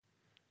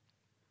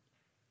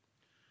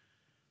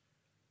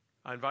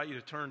I invite you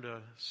to turn to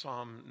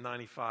Psalm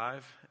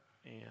 95,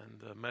 and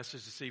the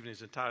message this evening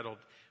is entitled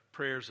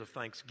Prayers of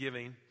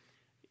Thanksgiving.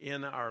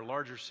 In our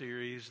larger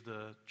series,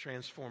 The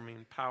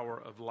Transforming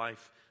Power of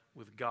Life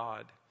with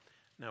God.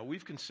 Now,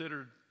 we've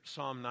considered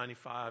Psalm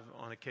 95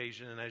 on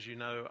occasion, and as you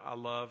know, I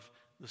love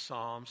the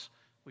Psalms.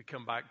 We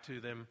come back to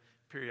them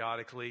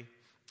periodically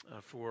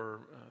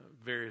for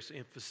various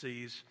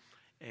emphases,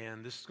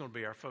 and this is going to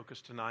be our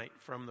focus tonight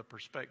from the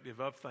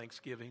perspective of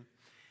Thanksgiving.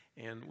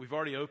 And we've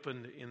already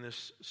opened in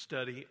this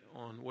study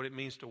on what it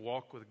means to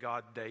walk with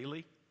God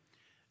daily,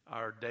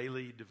 our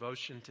daily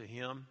devotion to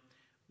Him,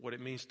 what it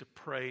means to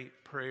pray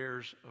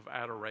prayers of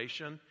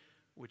adoration,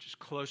 which is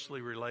closely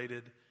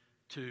related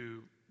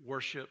to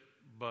worship,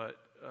 but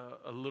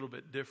a little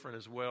bit different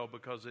as well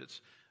because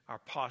it's our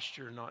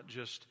posture, not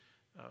just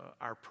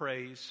our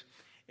praise.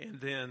 And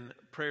then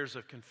prayers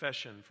of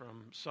confession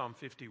from Psalm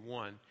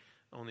 51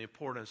 on the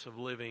importance of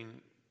living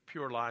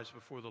pure lives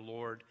before the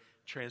Lord,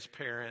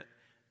 transparent,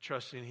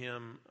 trusting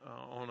Him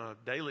on a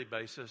daily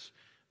basis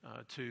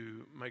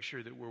to make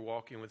sure that we're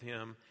walking with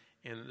Him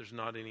and that there's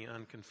not any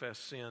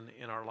unconfessed sin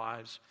in our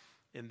lives.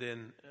 And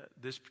then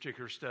this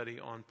particular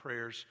study on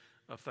prayers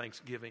of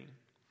thanksgiving.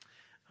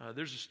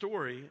 There's a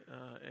story,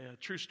 a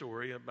true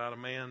story, about a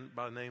man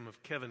by the name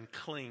of Kevin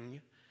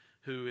Kling,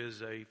 who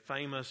is a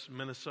famous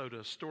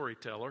Minnesota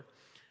storyteller.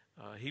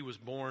 He was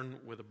born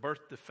with a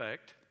birth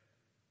defect.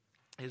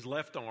 His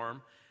left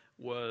arm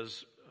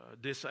was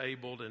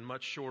disabled and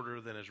much shorter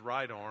than his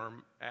right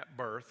arm at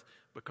birth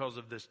because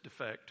of this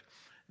defect.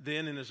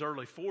 Then in his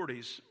early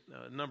 40s,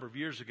 a number of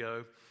years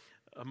ago,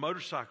 a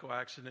motorcycle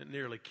accident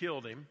nearly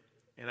killed him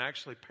and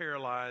actually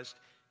paralyzed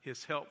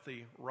his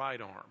healthy right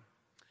arm.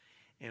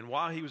 And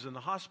while he was in the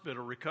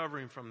hospital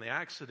recovering from the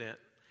accident,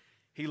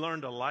 he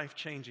learned a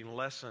life-changing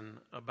lesson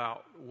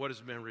about what has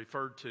been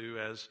referred to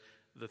as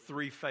the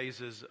 3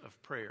 phases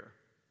of prayer.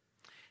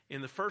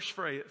 In the first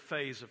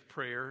phase of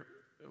prayer,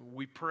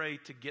 we pray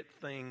to get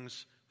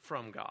things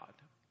from God.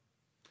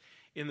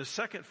 In the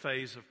second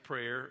phase of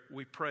prayer,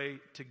 we pray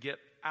to get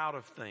out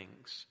of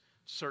things,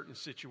 certain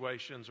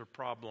situations or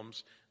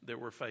problems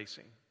that we're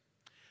facing.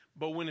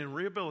 But when in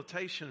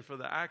rehabilitation for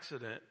the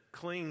accident,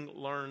 Kling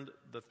learned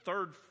the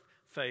third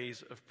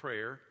phase of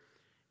prayer,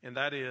 and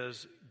that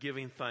is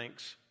giving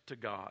thanks to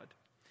God.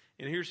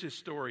 And here's his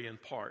story in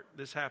part.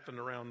 This happened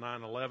around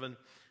 9/11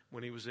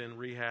 when he was in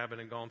rehab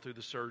and had gone through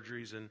the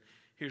surgeries, and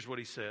here's what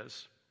he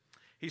says.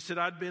 He said,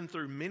 I'd been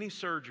through many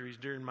surgeries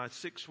during my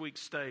 6-week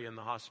stay in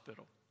the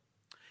hospital.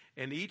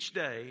 And each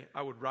day,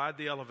 I would ride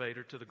the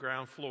elevator to the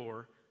ground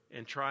floor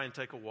and try and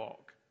take a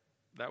walk.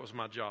 That was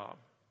my job.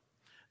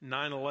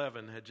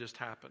 9/11 had just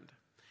happened.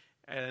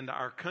 And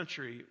our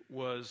country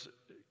was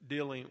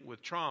dealing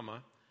with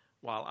trauma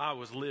while I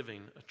was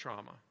living a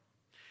trauma.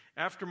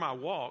 After my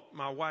walk,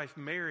 my wife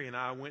Mary and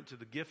I went to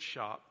the gift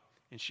shop,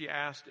 and she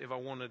asked if I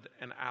wanted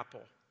an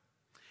apple.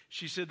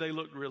 She said they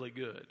looked really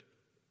good.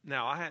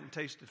 Now, I hadn't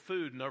tasted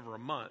food in over a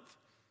month.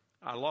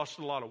 I lost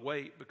a lot of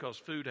weight because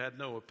food had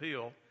no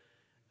appeal.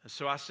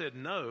 So I said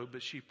no,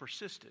 but she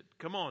persisted.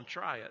 Come on,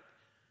 try it.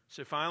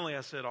 So finally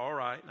I said, all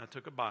right, and I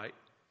took a bite.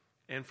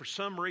 And for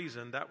some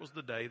reason, that was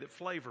the day that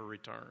flavor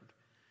returned.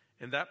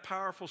 And that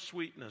powerful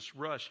sweetness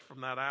rushed from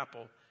that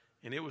apple,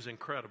 and it was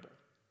incredible.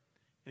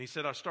 And he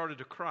said, I started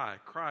to cry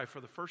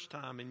for the first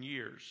time in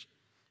years.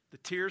 The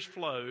tears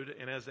flowed,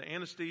 and as the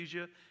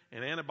anesthesia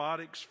and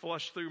antibiotics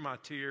flushed through my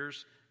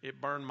tears, it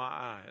burned my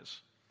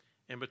eyes.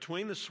 And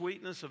between the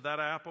sweetness of that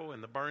apple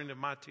and the burning of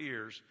my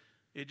tears,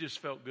 it just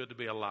felt good to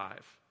be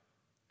alive.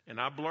 And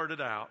I blurted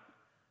out,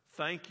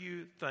 thank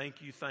you,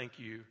 thank you, thank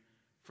you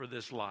for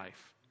this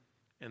life.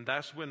 And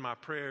that's when my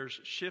prayers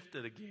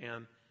shifted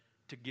again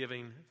to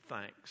giving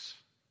thanks.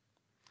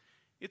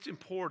 It's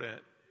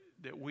important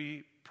that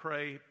we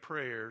pray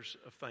prayers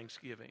of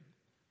thanksgiving.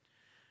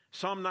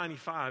 Psalm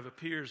 95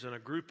 appears in a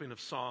grouping of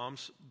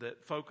psalms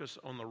that focus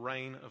on the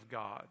reign of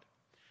God.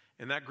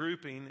 And that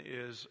grouping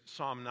is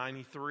Psalm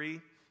 93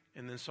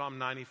 and then Psalm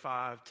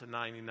 95 to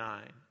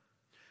 99.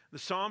 The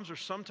Psalms are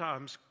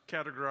sometimes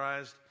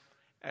categorized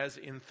as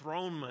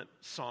enthronement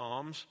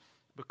psalms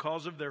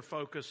because of their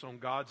focus on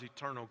God's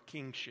eternal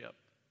kingship.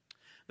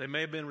 They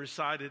may have been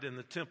recited in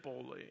the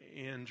temple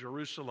in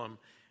Jerusalem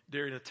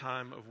during a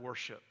time of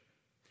worship.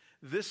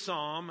 This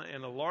psalm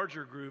and a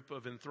larger group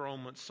of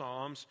enthronement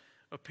psalms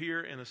appear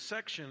in a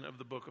section of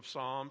the book of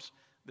Psalms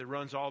that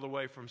runs all the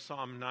way from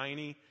Psalm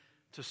 90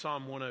 to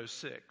Psalm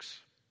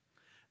 106.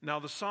 Now,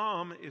 the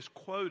psalm is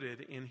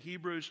quoted in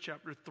Hebrews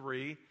chapter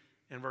 3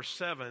 and verse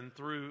 7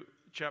 through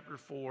chapter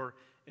 4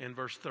 and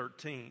verse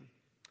 13.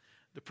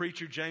 The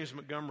preacher James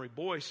Montgomery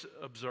Boyce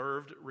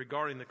observed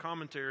regarding the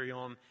commentary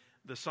on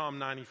the Psalm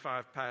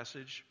 95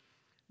 passage,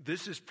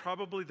 this is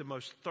probably the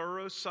most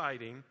thorough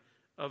citing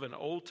of an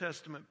Old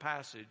Testament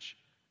passage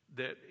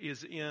that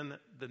is in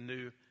the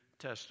New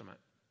Testament.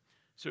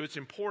 So it's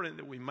important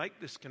that we make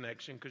this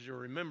connection because you'll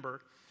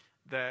remember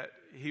that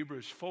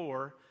Hebrews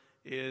 4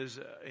 is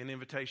an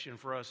invitation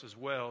for us as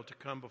well to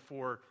come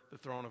before the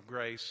throne of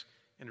grace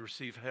and to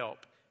receive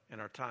help in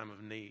our time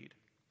of need.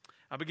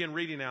 I begin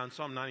reading now in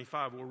Psalm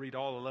 95. We'll read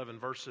all 11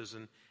 verses,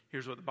 and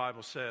here's what the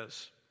Bible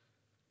says.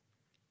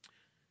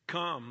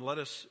 Come, let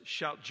us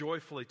shout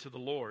joyfully to the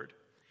Lord.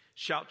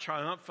 Shout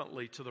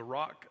triumphantly to the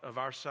rock of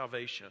our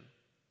salvation.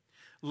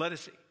 Let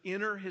us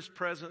enter his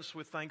presence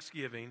with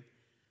thanksgiving.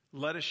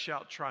 Let us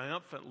shout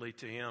triumphantly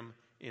to him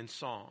in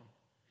song.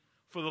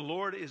 For the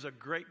Lord is a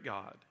great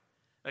God,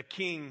 a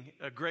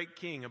great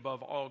king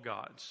above all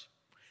gods.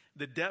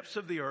 The depths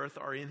of the earth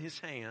are in his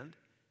hand,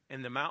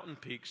 and the mountain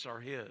peaks are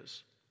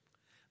his.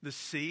 The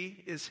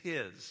sea is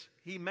his.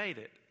 He made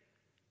it.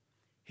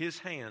 His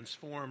hands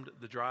formed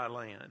the dry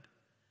land.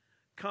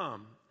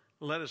 Come,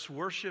 let us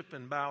worship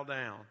and bow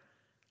down.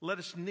 Let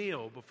us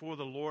kneel before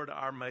the Lord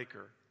our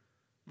Maker.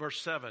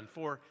 Verse 7,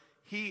 for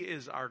he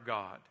is our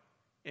God,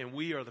 and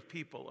we are the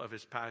people of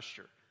his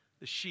pasture,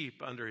 the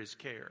sheep under his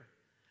care.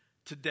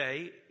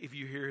 Today, if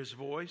you hear his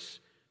voice,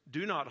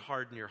 do not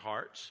harden your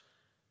hearts,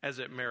 as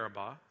at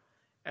Meribah,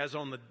 as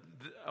on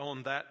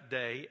that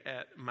day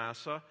at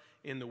Massah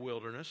in the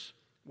wilderness,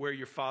 where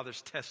your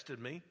fathers tested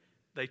me.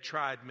 They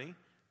tried me,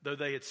 though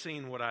they had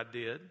seen what I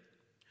did.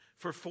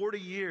 For 40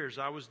 years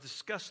I was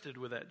disgusted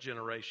with that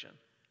generation.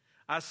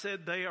 I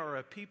said, they are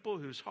a people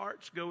whose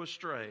hearts go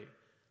astray.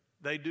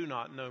 They do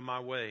not know my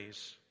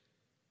ways.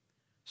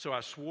 So I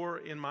swore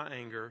in my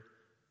anger,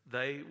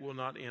 they will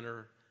not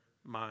enter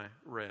my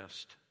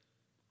rest.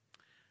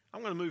 I'm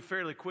going to move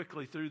fairly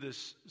quickly through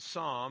this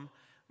psalm,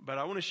 but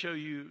I want to show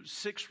you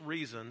 6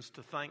 reasons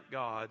to thank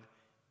God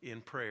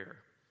in prayer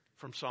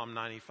from Psalm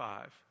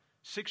 95.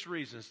 6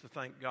 reasons to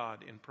thank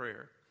God in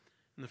prayer.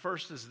 And the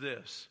first is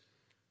this: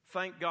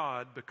 thank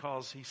God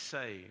because he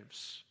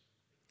saves.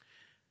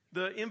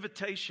 The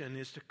invitation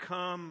is to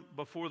come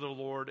before the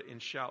Lord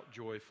and shout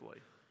joyfully,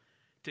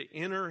 to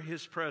enter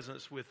his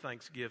presence with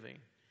thanksgiving,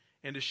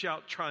 and to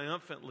shout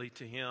triumphantly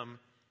to him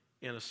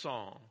in a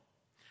song.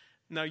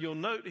 Now you'll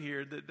note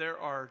here that there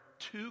are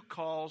 2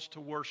 calls to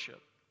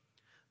worship.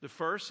 The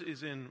first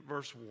is in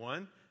verse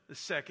 1. The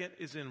second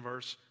is in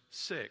verse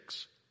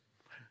 6.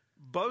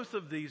 Both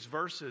of these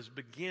verses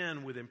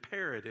begin with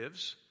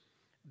imperatives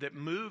that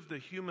move the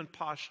human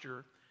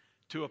posture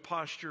to a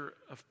posture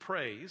of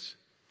praise,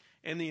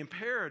 and the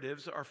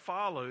imperatives are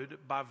followed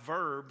by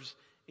verbs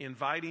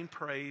inviting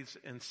praise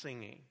and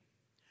singing.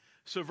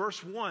 So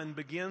verse 1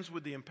 begins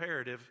with the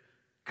imperative,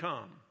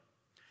 come.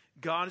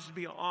 God is to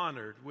be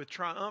honored with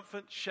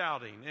triumphant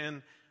shouting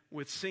and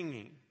with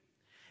singing.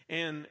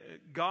 And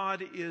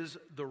God is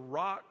the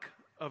rock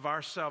of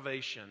our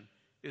salvation,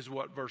 is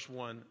what verse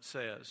 1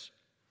 says.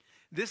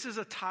 This is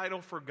a title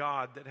for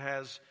God that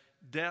has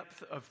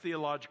depth of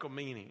theological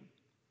meaning.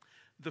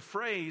 The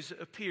phrase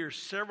appears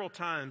several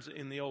times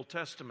in the Old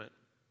Testament,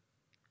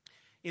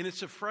 and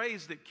it's a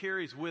phrase that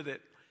carries with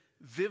it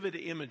vivid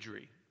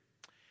imagery.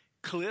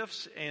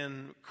 Cliffs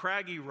and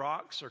craggy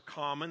rocks are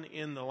common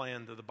in the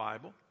land of the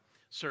Bible,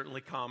 certainly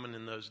common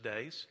in those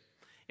days.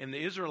 And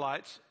the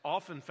Israelites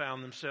often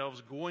found themselves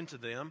going to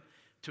them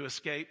to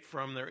escape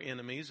from their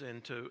enemies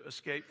and to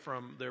escape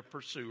from their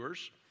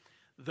pursuers.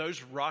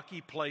 Those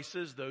rocky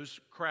places, those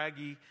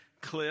craggy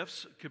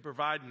cliffs could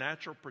provide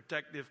natural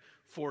protective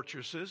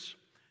fortresses.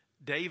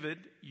 David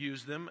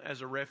used them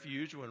as a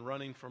refuge when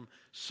running from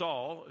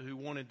Saul, who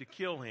wanted to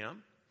kill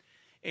him.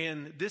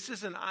 And this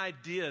is an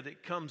idea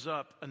that comes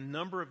up a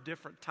number of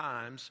different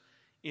times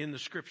in the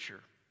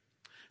scripture.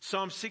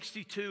 Psalm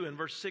 62 and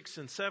verse 6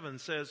 and 7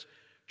 says,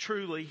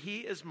 truly, he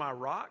is my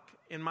rock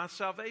and my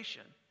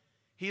salvation.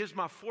 He is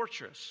my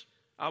fortress.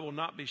 I will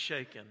not be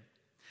shaken.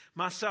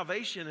 My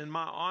salvation and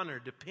my honor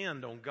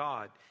depend on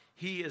God.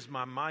 He is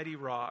my mighty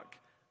rock,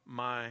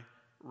 my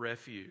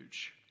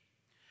refuge.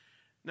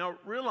 Now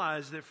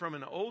realize that from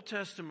an Old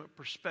Testament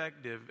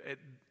perspective, at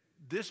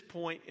this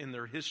point in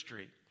their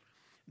history,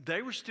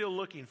 they were still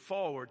looking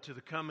forward to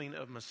the coming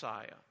of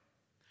Messiah.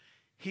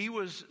 He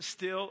was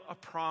still a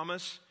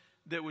promise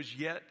that was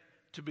yet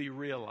to be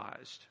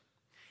realized.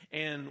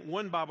 And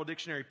one Bible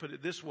dictionary put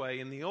it this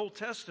way: in the Old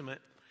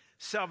Testament,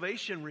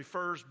 salvation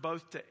refers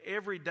both to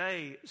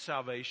everyday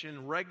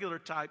salvation, regular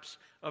types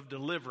of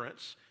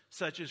deliverance,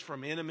 such as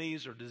from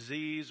enemies or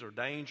disease or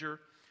danger,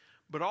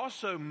 but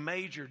also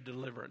major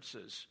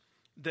deliverances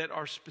that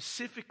are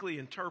specifically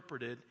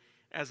interpreted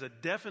as a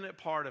definite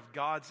part of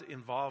God's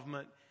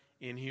involvement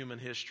in human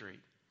history.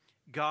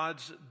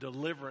 God's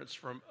deliverance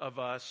of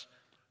us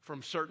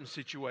from certain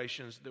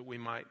situations that we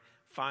might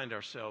find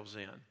ourselves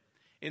in.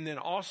 And then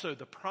also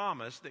the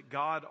promise that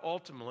God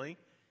ultimately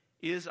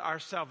is our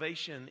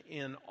salvation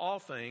in all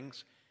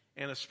things,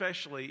 and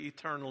especially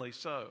eternally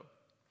so.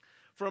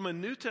 From a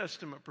New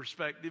Testament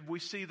perspective, we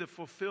see the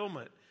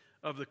fulfillment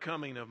of the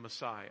coming of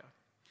Messiah.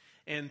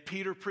 And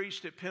Peter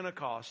preached at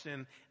Pentecost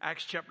in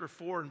Acts chapter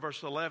 4 and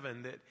verse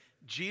 11 that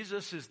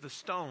Jesus is the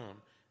stone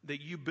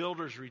that you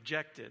builders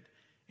rejected,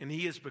 and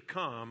he has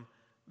become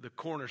the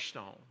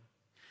cornerstone.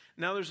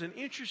 Now there's an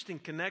interesting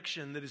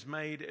connection that is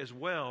made as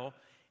well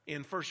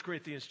in 1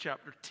 Corinthians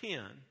chapter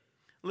 10.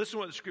 Listen to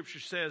what the scripture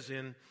says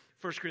in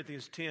 1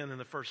 Corinthians 10 in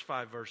the first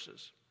 5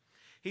 verses.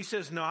 He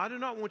says, "No, I do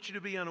not want you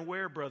to be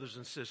unaware, brothers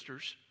and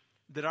sisters,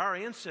 that our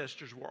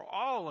ancestors were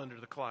all under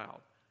the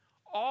cloud,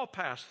 all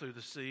passed through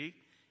the sea,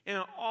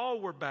 and all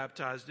were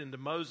baptized into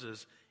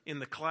Moses in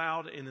the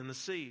cloud and in the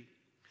sea.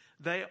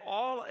 They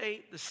all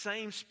ate the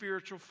same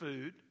spiritual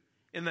food,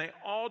 and they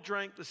all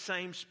drank the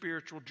same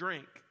spiritual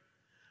drink.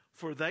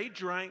 For they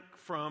drank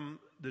from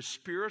the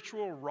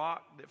spiritual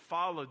rock that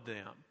followed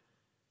them.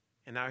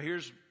 And now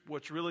here's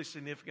what's really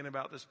significant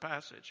about this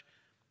passage.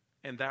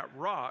 And that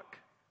rock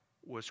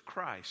was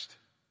Christ.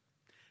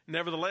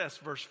 Nevertheless,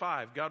 verse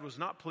 5, God was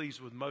not pleased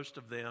with most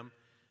of them,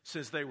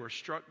 since they were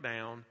struck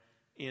down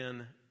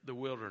in the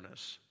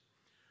wilderness.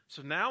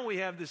 So now we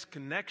have this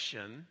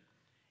connection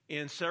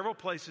in several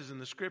places in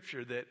the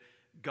Scripture that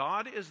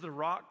God is the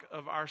rock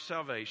of our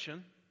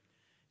salvation.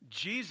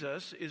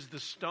 Jesus is the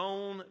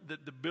stone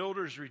that the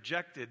builders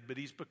rejected, but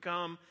he's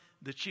become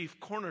the chief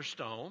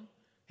cornerstone.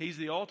 He's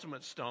the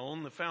ultimate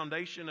stone, the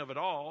foundation of it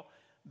all,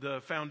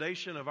 the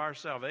foundation of our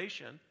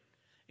salvation.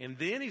 And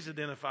then he's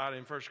identified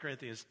in 1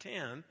 Corinthians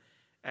 10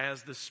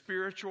 as the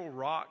spiritual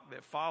rock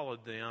that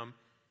followed them,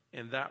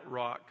 and that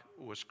rock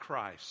was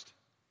Christ.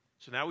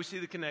 So now we see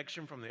the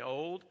connection from the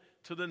old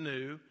to the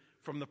new,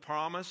 from the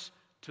promise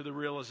to the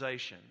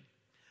realization.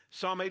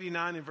 Psalm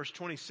 89 in verse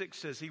 26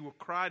 says, "He will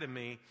cry to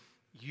me,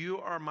 'You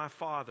are my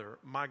Father,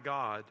 my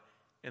God,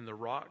 and the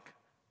rock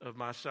of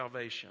my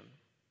salvation.'"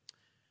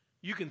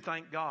 You can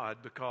thank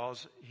God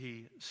because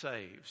he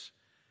saves.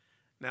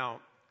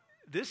 Now,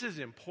 this is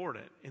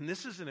important, and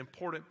this is an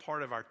important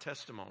part of our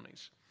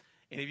testimonies.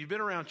 And if you've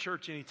been around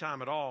church any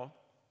time at all,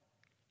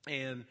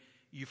 and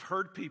you've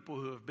heard people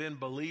who have been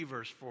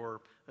believers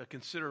for a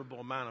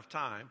considerable amount of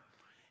time,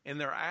 and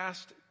they're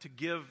asked to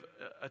give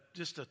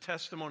just a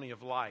testimony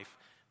of life,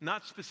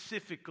 not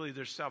specifically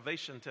their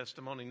salvation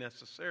testimony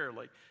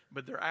necessarily,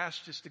 but they're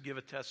asked just to give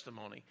a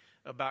testimony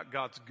about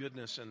God's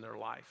goodness in their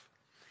life.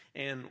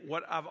 And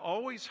what I've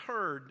always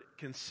heard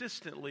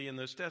consistently in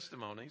those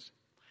testimonies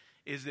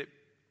is that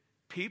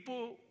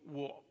people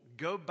will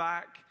go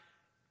back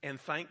and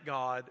thank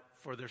God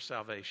for their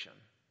salvation.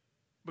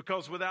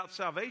 Because without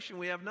salvation,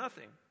 we have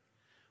nothing.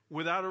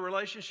 Without a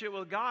relationship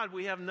with God,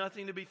 we have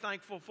nothing to be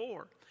thankful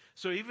for.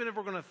 So even if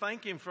we're going to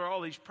thank him for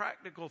all these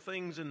practical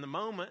things in the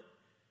moment,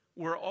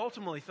 we're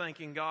ultimately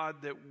thanking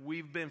God that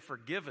we've been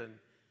forgiven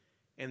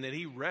and that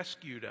he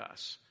rescued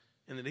us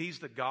and that he's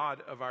the God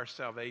of our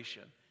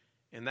salvation.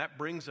 And that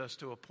brings us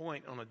to a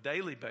point on a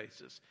daily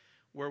basis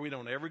where we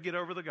don't ever get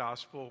over the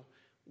gospel.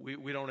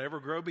 We don't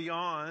ever grow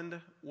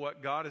beyond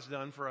what God has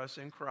done for us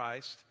in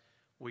Christ.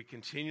 We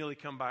continually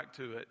come back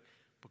to it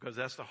because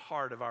that's the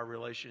heart of our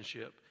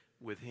relationship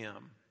with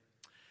him.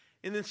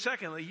 And then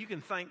secondly, you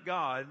can thank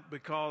God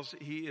because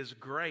he is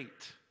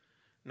great.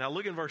 Now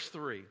look in verse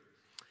 3.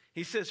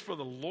 He says, "For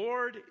the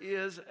Lord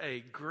is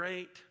a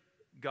great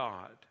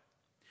God."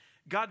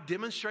 God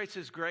demonstrates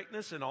his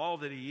greatness in all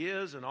that he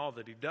is and all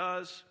that he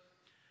does.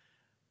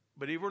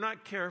 But if we're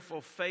not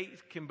careful,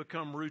 faith can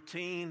become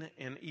routine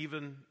and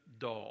even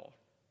dull.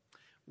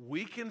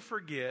 We can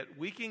forget,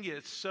 we can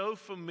get so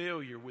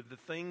familiar with the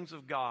things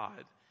of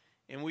God,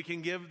 and we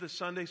can give the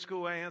Sunday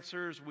school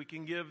answers, we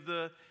can give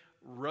the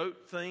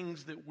rote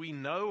things that we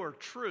know are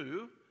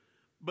true,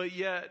 but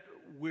yet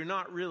we're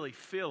not really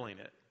feeling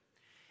it.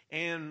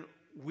 And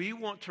we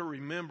want to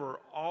remember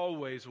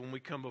always when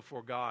we come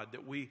before God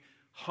that we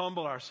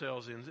humble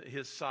ourselves in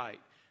his sight,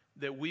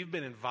 that we've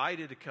been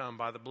invited to come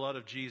by the blood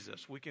of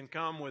Jesus. We can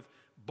come with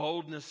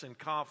boldness and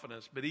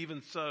confidence, but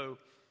even so,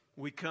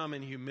 we come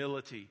in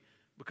humility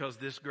because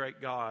this great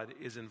God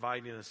is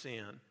inviting us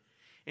in.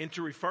 And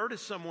to refer to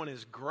someone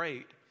as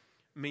great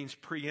means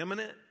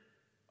preeminent,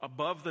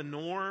 above the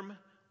norm,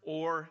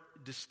 or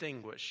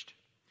distinguished.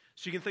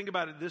 So you can think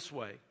about it this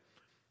way.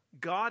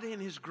 God in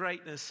his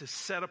greatness is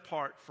set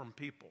apart from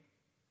people.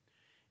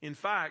 In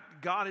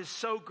fact, God is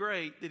so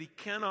great that he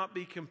cannot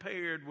be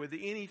compared with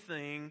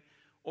anything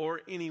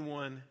or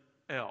anyone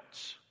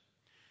else.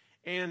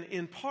 And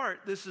in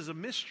part, this is a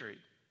mystery.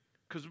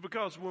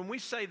 Because when we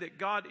say that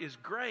God is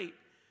great,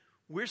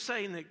 we're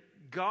saying that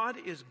God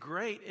is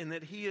great and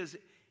that he is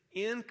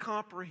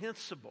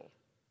incomprehensible.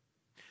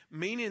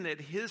 Meaning that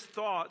his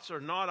thoughts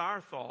are not our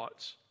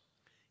thoughts.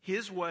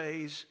 His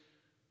ways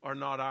are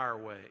not our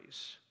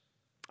ways.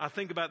 I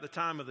think about the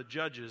time of the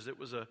judges. It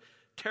was a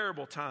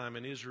terrible time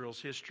in Israel's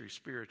history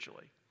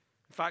spiritually.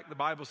 In fact, the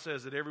Bible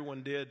says that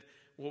everyone did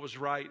what was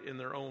right in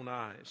their own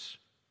eyes.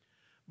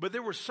 But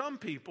there were some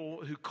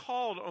people who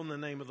called on the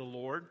name of the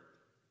Lord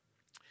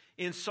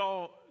and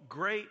saw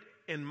great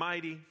and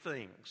mighty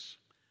things.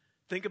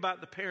 Think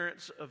about the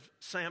parents of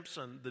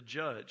Samson, the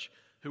judge,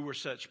 who were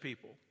such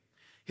people.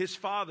 His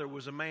father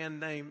was a man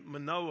named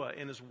Manoah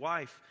and his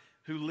wife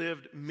who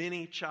lived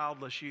many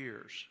childless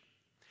years.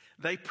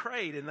 They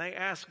prayed and they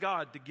asked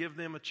God to give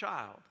them a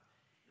child.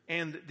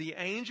 And the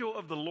angel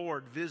of the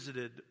Lord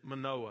visited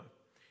Manoah.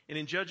 And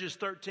in Judges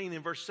 13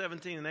 in verse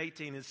 17 and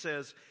 18 it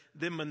says,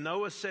 "Then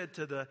Manoah said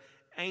to the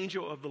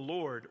angel of the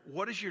Lord,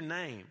 'What is your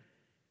name?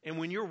 And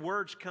when your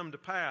words come to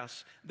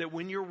pass,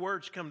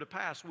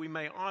 we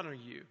may honor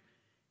you.'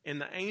 And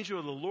the angel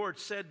of the Lord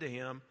said to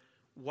him,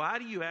 'Why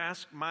do you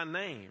ask my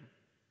name?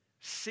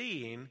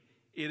 Seeing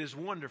It is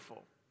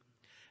wonderful.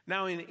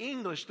 Now, in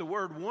English, the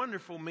word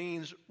wonderful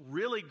means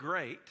really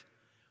great,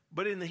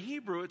 but in the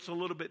Hebrew, it's a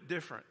little bit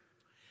different.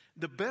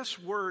 The best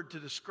word to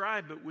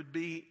describe it would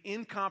be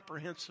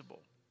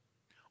incomprehensible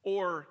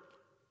or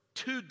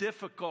too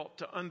difficult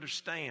to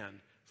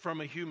understand from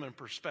a human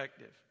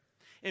perspective.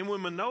 And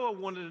when Manoah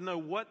wanted to know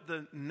what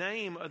the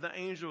name of the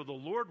angel of the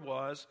Lord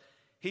was,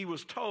 he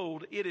was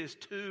told, "It is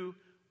too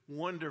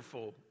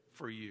wonderful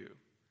for you."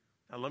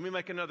 Now, let me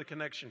make another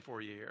connection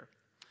for you here.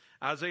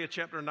 Isaiah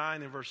chapter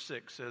 9 and verse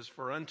 6 says,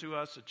 "For unto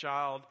us a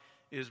child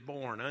is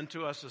born,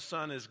 unto us a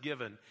son is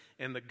given,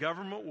 and the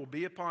government will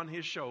be upon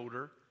his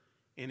shoulder,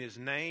 and his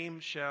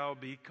name shall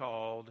be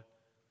called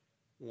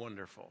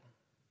Wonderful."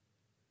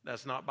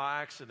 That's not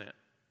by accident.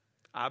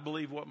 I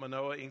believe what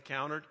Manoah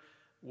encountered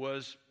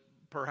was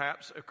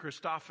perhaps a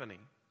Christophany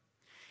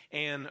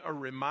and a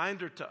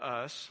reminder to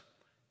us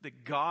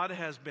that God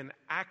has been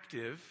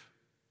active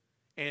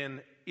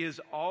and is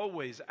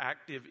always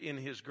active in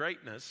his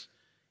greatness,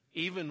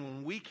 even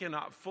when we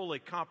cannot fully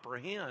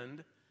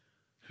comprehend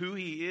who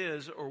he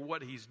is or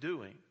what he's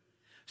doing.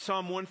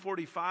 Psalm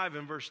 145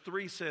 and verse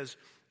 3 says,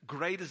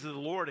 "Great is the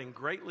Lord and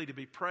greatly to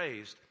be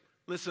praised."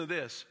 Listen to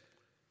this.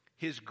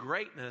 His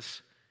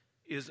greatness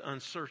is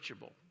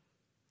unsearchable.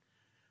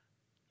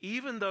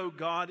 Even though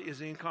God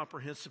is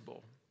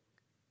incomprehensible,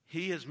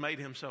 he has made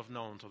himself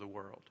known to the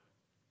world.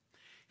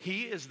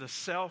 He is the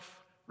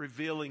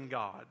self-revealing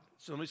God.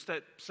 So let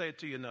me say it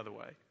to you another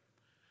way.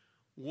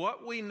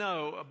 What we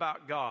know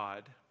about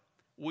God,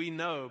 we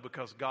know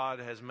because God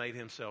has made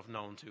himself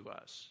known to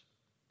us.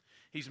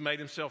 He's made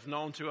himself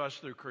known to us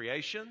through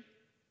creation.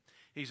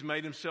 He's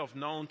made himself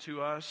known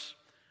to us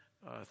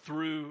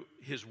through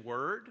his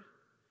word.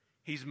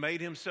 He's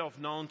made himself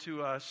known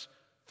to us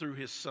through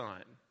his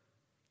Son.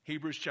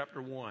 Hebrews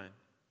chapter 1.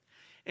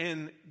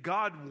 And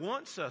God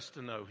wants us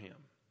to know him.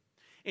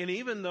 And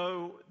even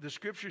though the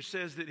scripture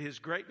says that his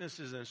greatness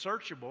is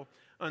unsearchable,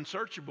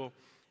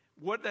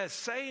 what that's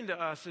saying to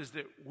us is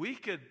that we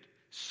could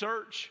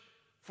search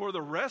for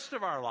the rest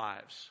of our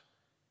lives,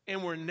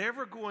 and we're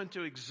never going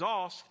to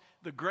exhaust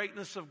the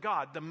greatness of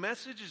God. The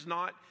message is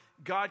not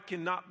God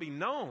cannot be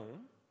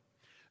known.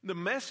 The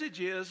message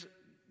is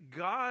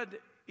God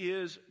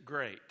is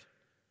great,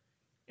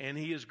 and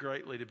he is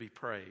greatly to be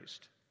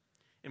praised.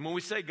 And when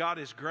we say God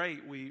is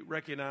great, we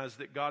recognize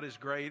that God is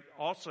great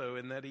also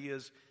in that he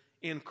is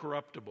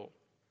incorruptible.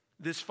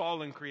 This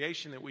fallen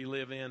creation that we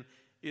live in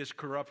is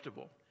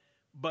corruptible.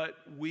 But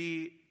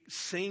we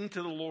sing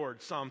to the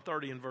Lord, Psalm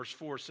 30 and verse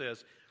 4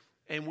 says,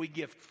 "And we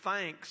give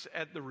thanks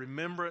at the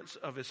remembrance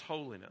of his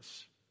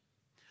holiness."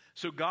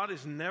 So God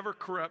is never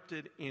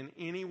corrupted in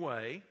any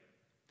way.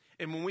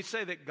 And when we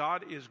say that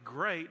God is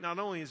great, not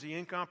only is he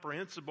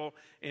incomprehensible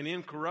and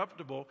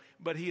incorruptible,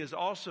 but he is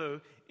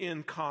also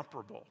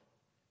incomparable.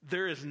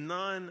 There is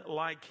none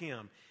like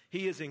him.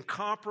 He is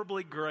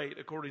incomparably great,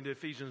 according to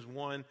Ephesians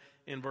 1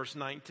 and verse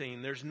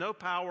 19. There's no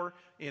power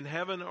in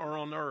heaven or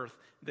on earth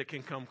that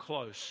can come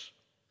close.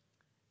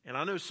 And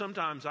I know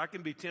sometimes I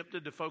can be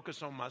tempted to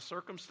focus on my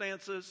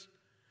circumstances,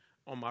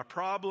 on my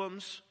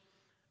problems.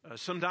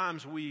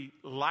 Sometimes we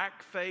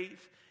lack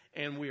faith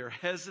and we are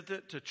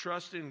hesitant to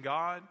trust in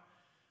God.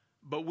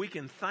 But we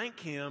can thank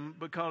him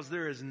because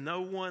there is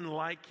no one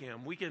like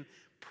him. We can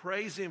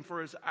praise him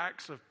for his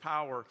acts of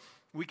power.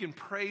 We can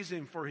praise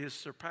him for his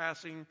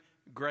surpassing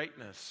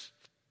greatness.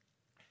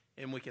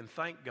 And we can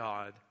thank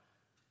God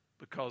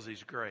because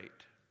he's great.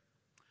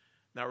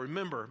 Now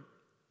remember,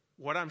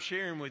 what I'm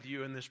sharing with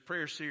you in this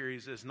prayer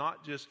series is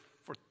not just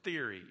for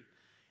theory.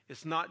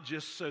 It's not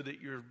just so that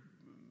you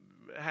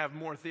have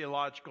more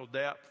theological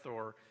depth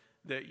or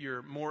that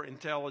you're more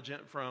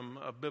intelligent from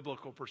a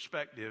biblical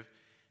perspective.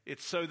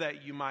 It's so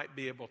that you might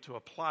be able to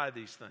apply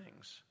these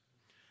things.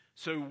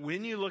 So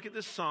when you look at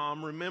this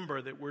psalm,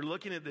 remember that we're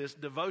looking at this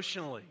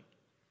devotionally.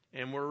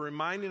 And we're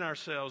reminding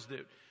ourselves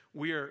that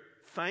we are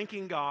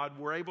thanking God.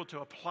 We're able to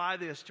apply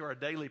this to our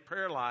daily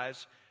prayer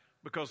lives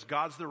because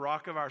God's the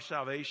rock of our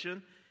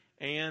salvation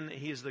and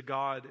he is the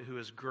God who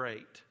is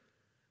great.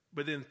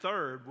 But then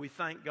third, we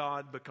thank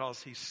God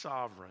because he's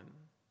sovereign.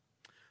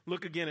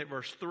 Look again at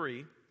verse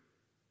 3.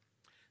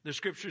 The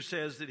scripture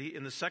says that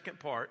in the second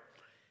part,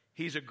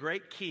 he's a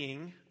great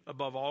king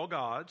above all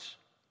gods.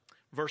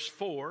 Verse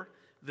 4,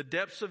 the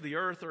depths of the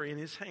earth are in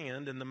his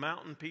hand and the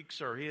mountain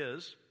peaks are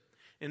his.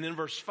 And then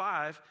verse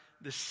 5,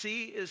 the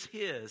sea is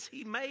his.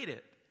 He made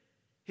it.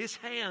 His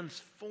hands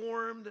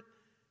formed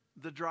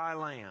the dry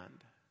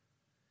land.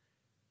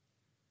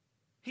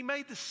 He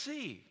made the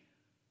sea.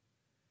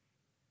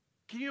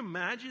 Can you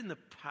imagine the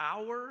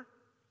power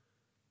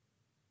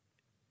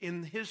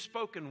in his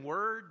spoken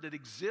word that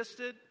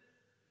existed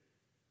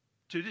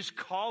to just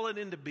call it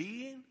into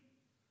being?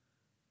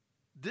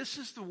 This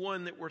is the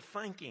one that we're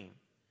thanking.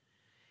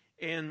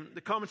 And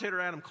the commentator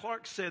Adam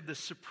Clark said the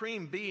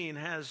supreme being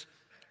has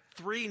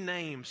three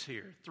names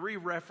here, three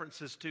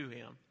references to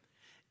him.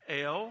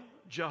 El,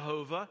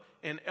 Jehovah,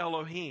 and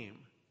Elohim.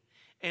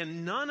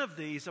 And none of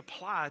these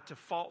apply to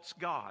false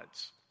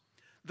gods.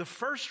 The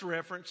first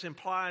reference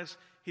implies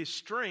his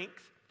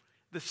strength.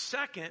 The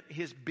second,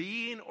 his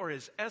being or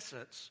his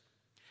essence.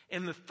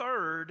 And the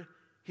third,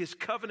 his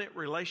covenant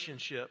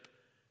relationship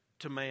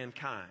to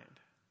mankind.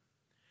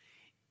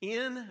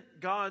 In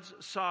God's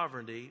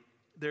sovereignty,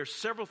 there are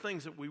several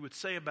things that we would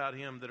say about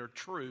him that are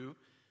true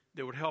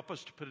that would help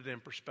us to put it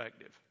in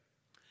perspective.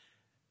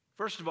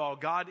 First of all,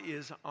 God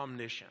is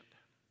omniscient.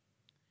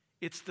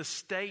 It's the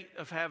state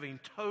of having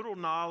total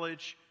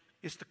knowledge.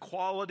 It's the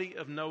quality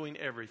of knowing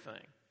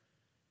everything.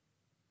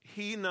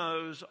 He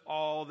knows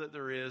all that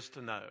there is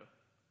to know.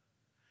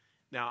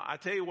 Now, I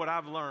tell you what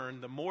I've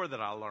learned, the more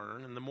that I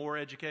learn and the more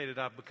educated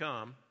I've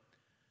become,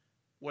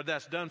 what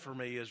that's done for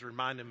me is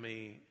reminding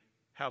me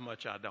how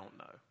much I don't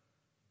know.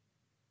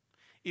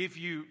 If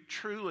you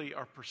truly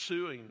are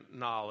pursuing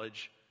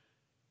knowledge,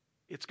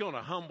 it's going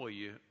to humble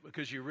you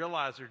because you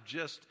realize there are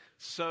just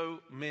so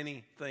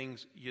many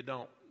things you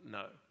don't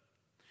know.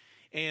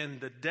 And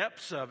the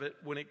depths of it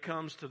when it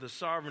comes to the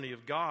sovereignty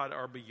of God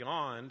are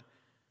beyond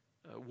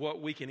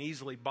what we can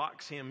easily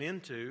box him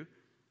into.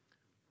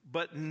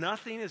 But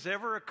nothing has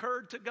ever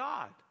occurred to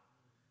God.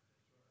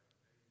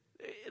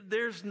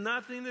 There's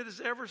nothing that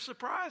has ever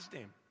surprised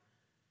him.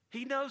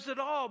 He knows it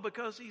all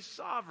because he's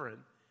sovereign.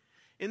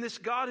 And this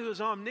God who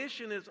is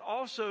omniscient is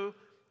also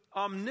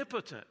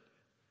omnipotent.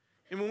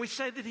 And when we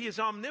say that he is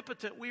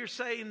omnipotent, we are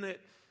saying that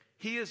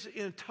he is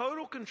in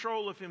total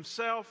control of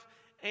himself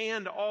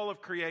and all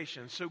of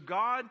creation. So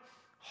God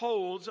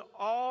holds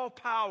all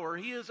power.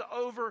 He is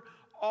over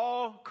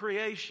all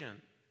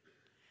creation.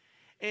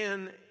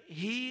 And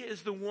he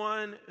is the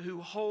one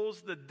who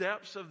holds the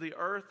depths of the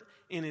earth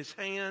in his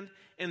hand,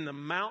 and the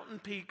mountain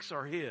peaks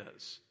are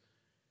his.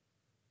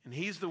 And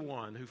he's the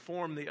one who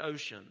formed the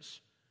oceans,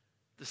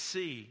 the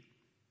sea,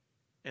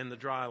 and the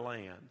dry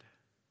land.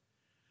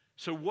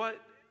 So what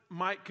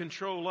might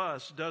control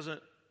us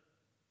doesn't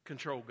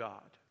control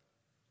God.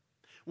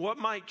 What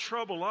might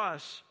trouble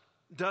us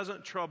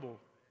doesn't trouble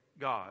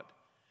God.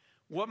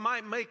 What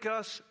might make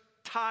us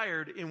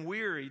tired and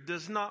weary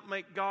does not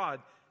make God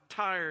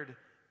tired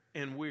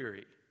and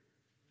weary.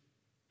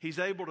 He's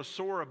able to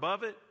soar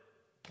above it,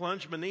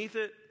 plunge beneath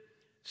it,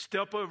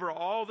 step over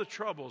all the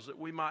troubles that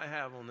we might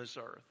have on this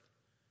earth.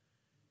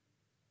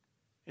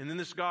 And then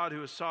this God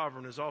who is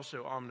sovereign is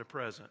also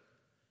omnipresent.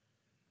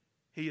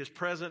 He is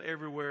present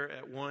everywhere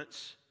at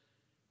once,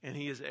 and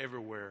he is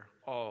everywhere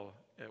all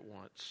at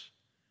once.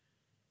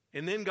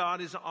 And then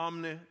God is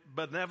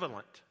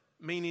omnibenevolent,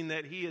 meaning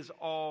that he is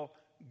all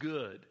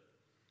good.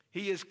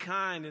 He is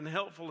kind and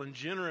helpful and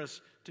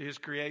generous to his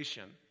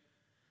creation.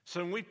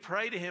 So when we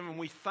pray to him and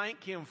we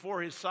thank him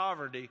for his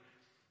sovereignty,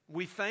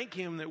 we thank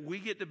him that we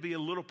get to be a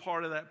little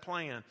part of that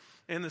plan.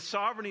 And the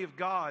sovereignty of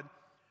God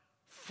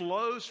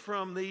flows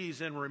from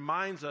these and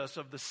reminds us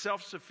of the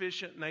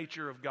self-sufficient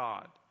nature of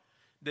God.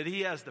 That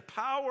he has the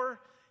power,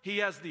 he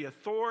has the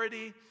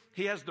authority,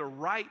 he has the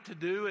right to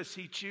do as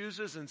he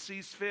chooses and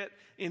sees fit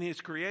in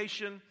his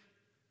creation.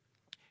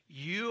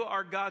 You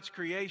are God's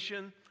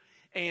creation,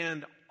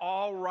 and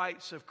all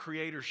rights of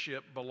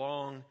creatorship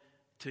belong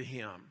to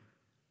him.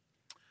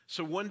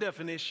 So one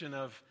definition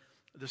of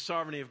the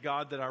sovereignty of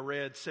God that I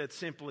read said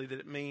simply that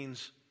it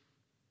means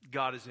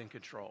God is in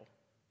control.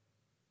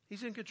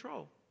 He's in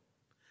control.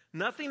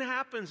 Nothing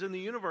happens in the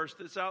universe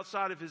that's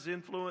outside of his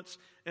influence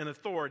and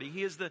authority.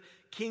 He is the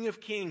King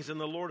of Kings and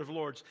the Lord of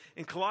Lords.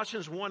 In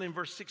Colossians 1 and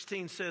verse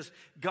 16 says,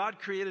 God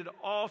created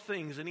all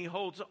things and he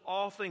holds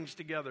all things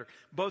together,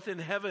 both in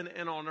heaven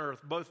and on earth,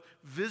 both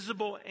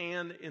visible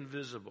and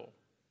invisible.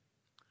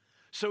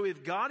 So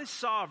if God is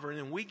sovereign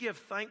and we give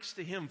thanks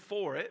to him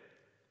for it,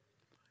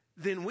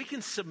 then we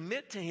can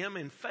submit to him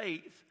in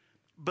faith,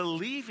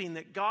 believing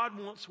that God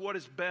wants what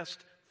is best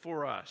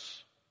for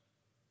us.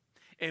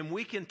 And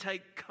we can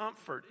take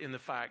comfort in the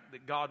fact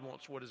that God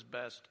wants what is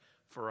best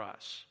for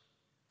us.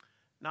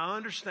 Now, I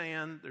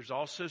understand there's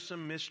also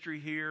some mystery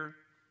here.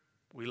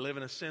 We live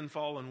in a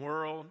sin-fallen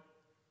world.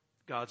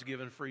 God's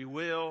given free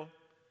will.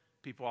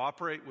 People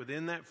operate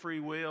within that free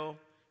will.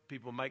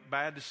 People make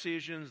bad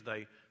decisions.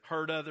 They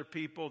hurt other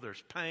people.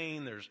 There's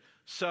pain. There's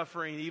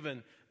suffering.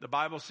 Even the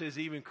Bible says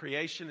even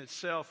creation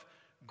itself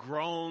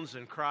groans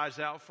and cries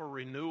out for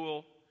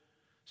renewal.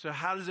 So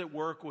how does it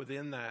work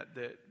within that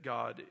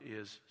God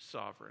is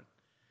sovereign?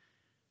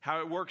 How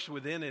it works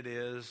within it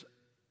is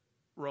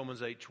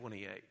Romans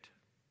 8:28.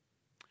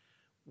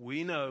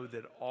 We know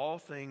that all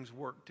things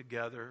work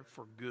together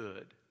for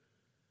good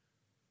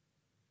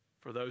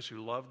for those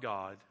who love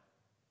God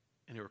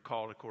and who are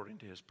called according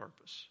to his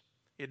purpose.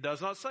 It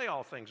does not say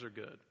all things are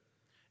good.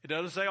 It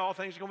doesn't say all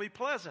things are going to be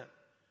pleasant.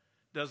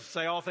 It doesn't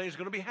say all things are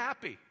going to be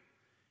happy.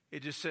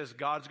 It just says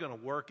God's going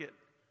to work it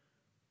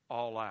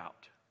all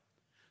out.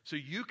 So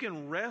you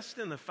can rest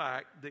in the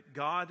fact that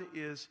God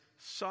is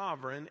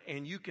sovereign,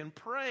 and you can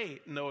pray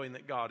knowing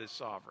that God is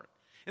sovereign.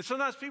 And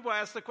sometimes people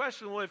ask the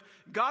question, well, if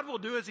God will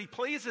do as he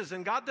pleases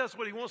and God does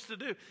what he wants to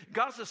do,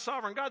 God's a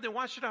sovereign God, then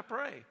why should I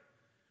pray?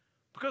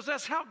 Because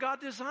that's how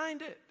God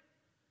designed it.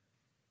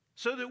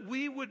 so that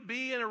we would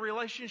be in a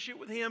relationship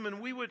with Him and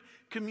we would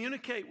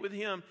communicate with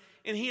Him.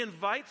 And He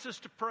invites us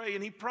to pray,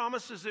 and He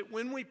promises that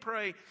when we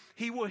pray,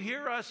 He will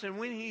hear us, and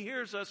when He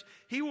hears us,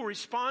 He will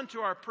respond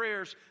to our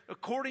prayers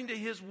according to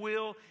His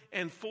will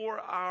and for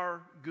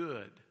our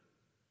good.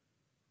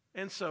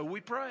 And so we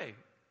pray.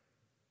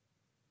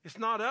 It's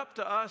not up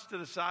to us to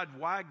decide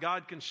why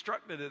God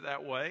constructed it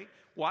that way,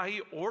 why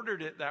He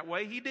ordered it that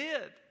way. He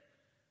did.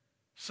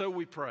 So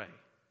we pray.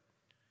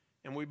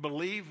 And we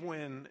believe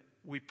when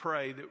we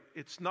pray that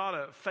it's not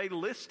a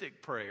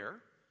fatalistic prayer.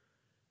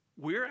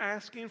 We're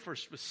asking for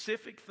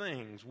specific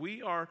things.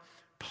 We are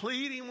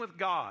pleading with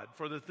God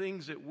for the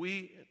things that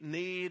we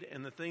need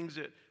and the things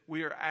that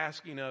we are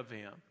asking of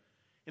Him.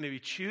 And if He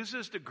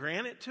chooses to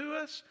grant it to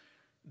us,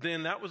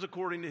 then that was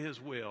according to His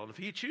will. And if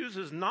He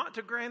chooses not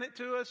to grant it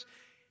to us,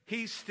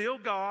 He's still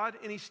God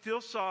and He's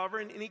still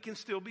sovereign and He can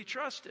still be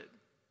trusted.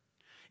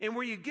 And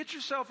where you get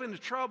yourself into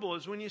trouble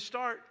is when you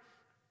start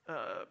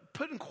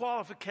putting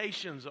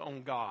qualifications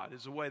on God,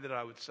 is the way that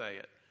I would say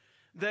it.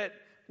 That,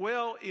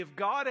 well, if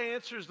God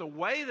answers the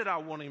way that I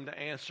want Him to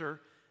answer,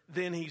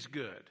 then He's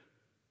good.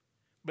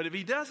 But if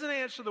He doesn't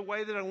answer the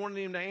way that I wanted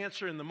Him to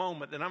answer in the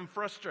moment, then I'm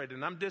frustrated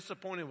and I'm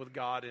disappointed with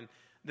God, and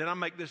then I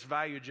make this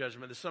value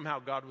judgment that somehow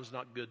God was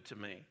not good to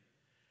me.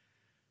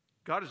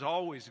 God is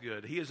always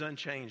good. He is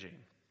unchanging.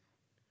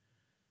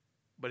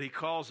 But He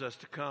calls us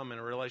to come in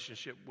a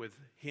relationship with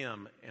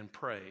Him and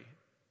pray.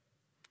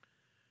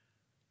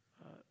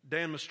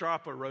 Dan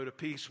Mastrapa wrote a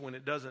piece, When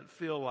It Doesn't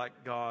Feel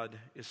Like God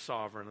is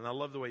Sovereign. And I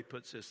love the way he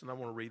puts this, and I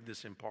want to read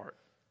this in part.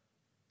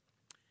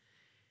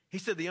 He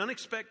said, the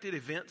unexpected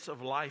events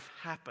of life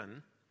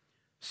happen,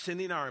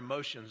 sending our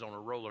emotions on a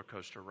roller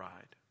coaster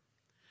ride.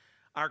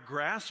 Our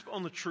grasp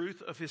on the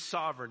truth of His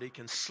sovereignty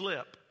can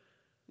slip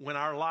when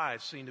our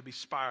lives seem to be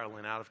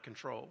spiraling out of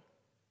control.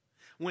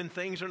 When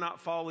things are not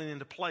falling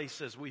into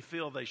place as we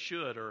feel they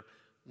should, or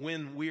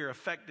when we are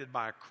affected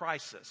by a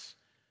crisis,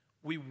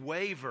 we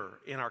waver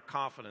in our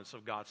confidence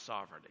of God's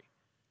sovereignty.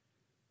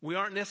 We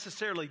aren't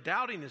necessarily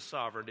doubting His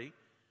sovereignty,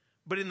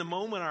 but in the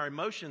moment our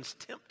emotions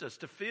tempt us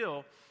to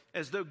feel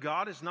as though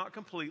God is not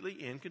completely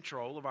in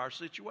control of our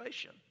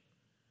situation.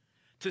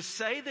 To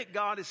say that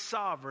God is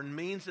sovereign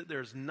means that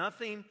there's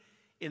nothing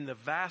in the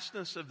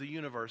vastness of the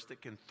universe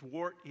that can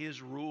thwart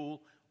His rule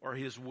or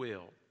His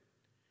will.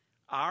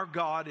 Our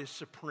God is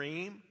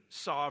supreme,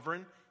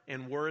 sovereign,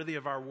 and worthy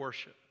of our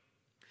worship.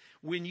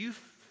 When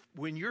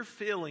your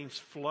feelings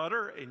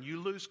flutter and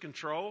you lose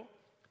control,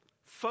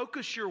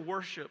 focus your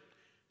worship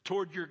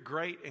toward your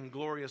great and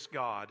glorious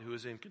God who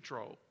is in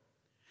control.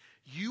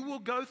 You will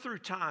go through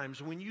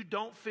times when you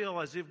don't feel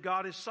as if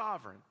God is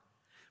sovereign.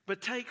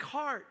 But take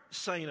heart,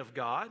 saint of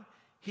God,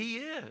 He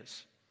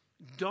is.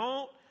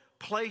 Don't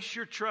place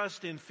your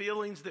trust in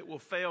feelings that will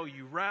fail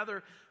you.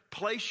 Rather,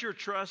 place your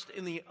trust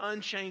in the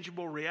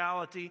unchangeable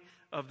reality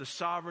of the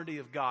sovereignty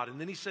of God. And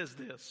then he says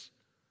this,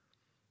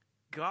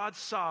 God's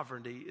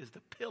sovereignty is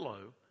the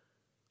pillow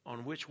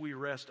on which we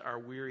rest our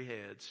weary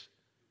heads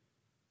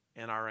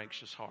and our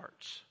anxious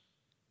hearts.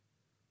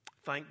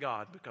 Thank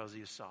God because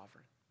He is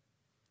sovereign.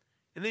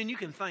 And then you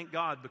can thank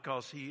God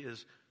because He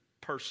is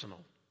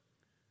personal.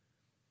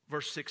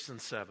 Verse 6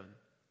 and 7.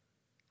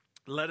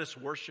 Let us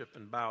worship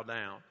and bow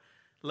down.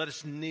 Let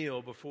us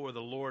kneel before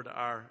the Lord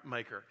our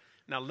Maker.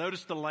 Now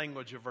notice the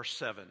language of verse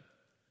 7.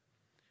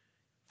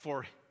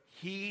 For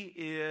He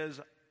is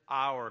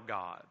our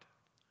God.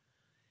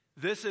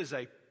 This is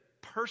a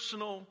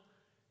personal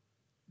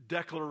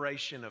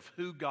declaration of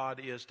who God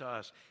is to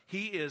us.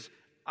 He is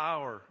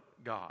our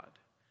God.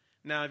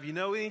 Now, if you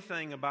know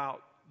anything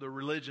about the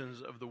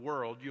religions of the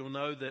world, you'll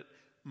know that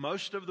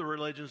most of the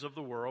religions of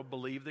the world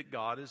believe that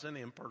God is an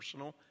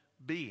impersonal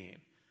being.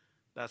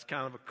 That's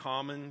kind of a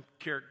common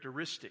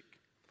characteristic.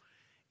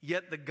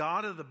 Yet the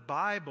God of the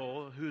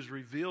Bible, who is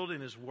revealed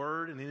in His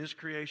Word and in His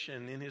creation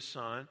and in His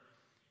Son,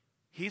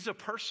 He's a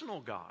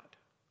personal God.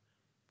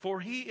 For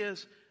He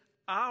is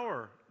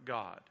our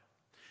God.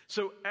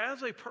 So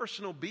as a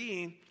personal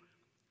being,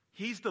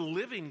 He's the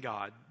living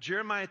God.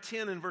 Jeremiah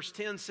 10 and verse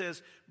 10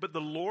 says, but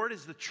the Lord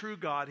is the true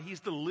God.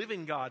 He's the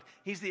living God.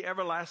 He's the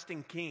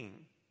everlasting King.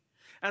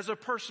 As a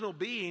personal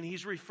being,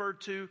 He's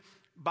referred to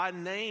by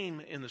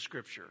name in the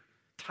Scripture.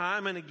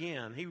 Time and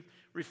again, He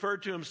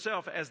referred to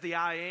Himself as the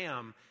I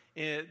am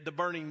in the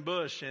burning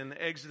bush in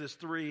Exodus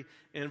 3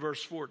 and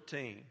verse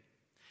 14.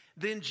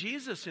 Then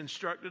Jesus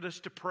instructed us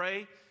to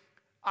pray,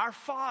 Our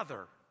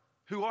Father,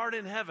 who art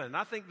in heaven.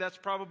 I think that's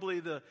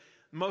probably the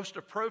most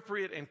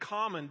appropriate and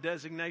common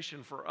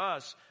designation for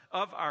us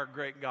of our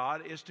great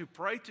God, is to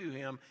pray to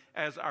Him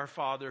as our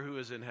Father who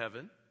is in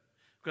heaven,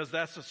 because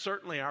that's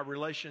certainly our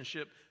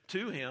relationship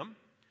to Him.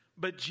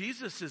 But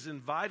Jesus is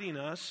inviting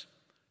us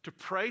to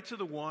pray to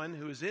the one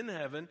who is in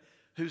heaven,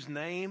 whose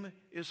name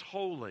is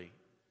holy.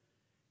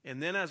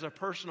 And then as a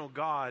personal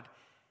God,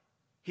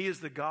 He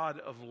is the God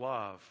of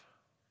love.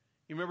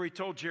 You remember He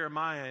told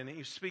Jeremiah, and He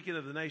was speaking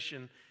of the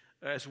nation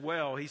as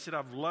well, He said,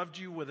 I've loved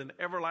you with an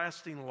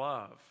everlasting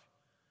love.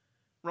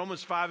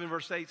 Romans 5 and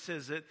verse 8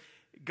 says that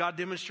God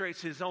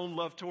demonstrates His own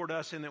love toward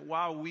us in that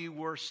while we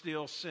were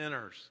still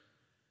sinners,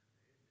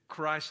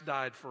 Christ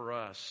died for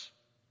us.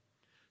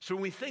 So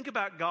when we think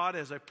about God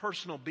as a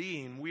personal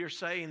being, we are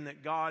saying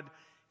that God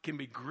can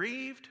be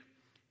grieved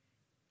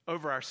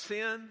over our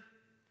sin.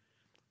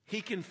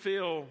 He can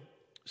feel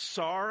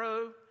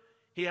sorrow.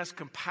 He has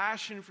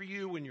compassion for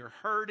you when you're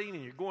hurting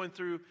and you're going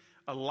through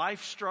a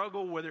life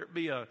struggle, whether it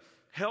be a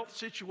health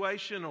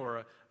situation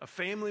or a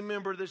family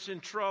member that's in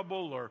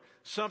trouble or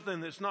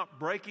something that's not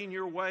breaking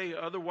your way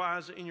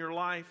otherwise in your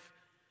life.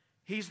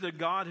 He's the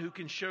God who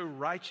can show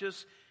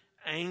righteous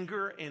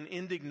anger and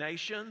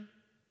indignation.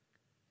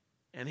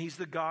 And He's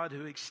the God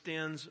who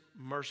extends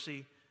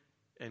mercy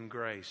and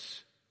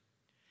grace.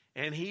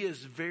 And He is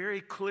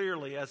very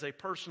clearly, as a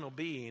personal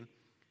being,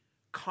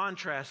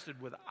 contrasted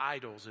with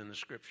idols in the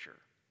Scripture.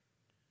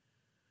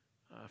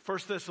 1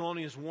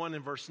 Thessalonians 1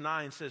 and verse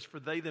 9 says, "For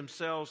they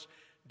themselves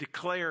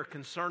declare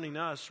concerning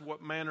us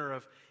what manner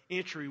of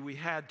entry we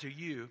had to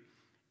you,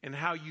 and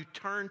how you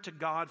turned to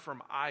God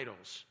from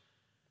idols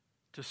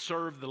to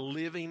serve the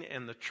living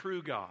and the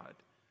true God."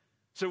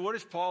 So what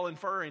is Paul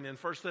inferring in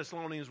 1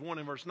 Thessalonians 1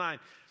 and verse 9?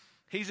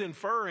 He's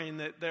inferring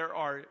that there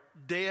are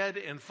dead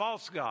and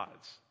false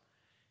gods.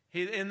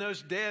 And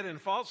those dead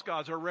and false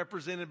gods are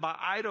represented by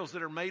idols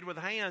that are made with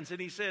hands.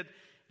 And he said,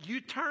 you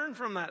turn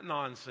from that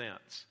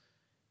nonsense.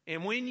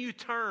 And when you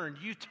turned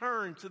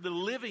to the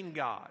living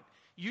God.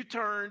 You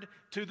turned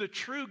to the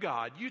true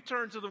God. You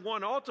turned to the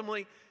one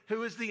ultimately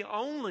who is the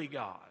only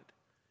God.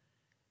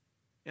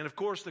 And of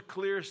course, the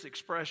clearest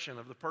expression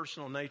of the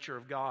personal nature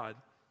of God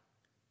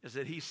is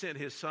that He sent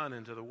His Son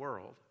into the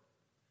world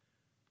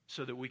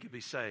so that we could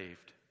be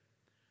saved.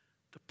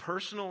 The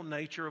personal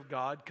nature of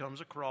God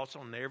comes across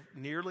on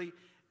nearly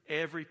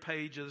every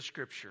page of the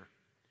Scripture.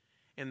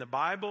 And the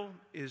Bible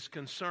is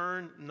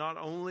concerned not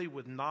only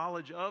with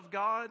knowledge of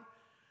God,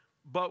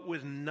 but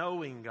with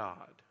knowing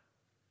God.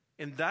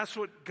 And that's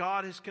what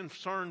God is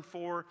concerned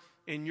for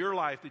in your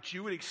life, that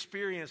you would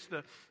experience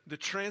the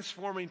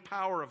transforming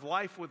power of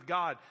life with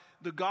God.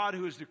 The God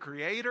who is the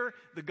creator,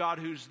 the God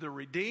who's the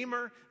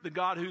redeemer, the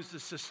God who's the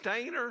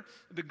sustainer,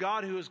 the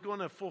God who is going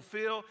to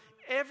fulfill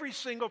every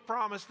single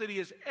promise that He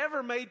has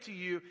ever made to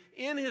you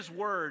in His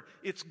Word.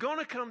 It's going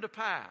to come to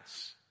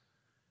pass.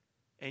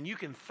 And you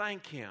can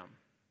thank Him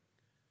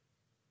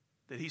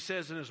that He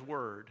says in His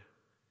Word,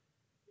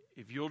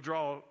 if you'll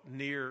draw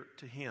near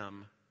to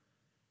Him,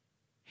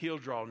 He'll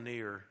draw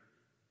near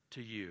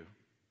to you.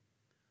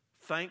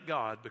 Thank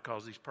God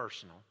because He's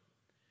personal.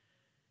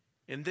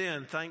 And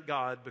then thank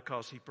God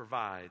because He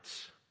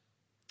provides.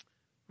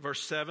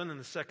 Verse 7 in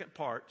the second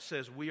part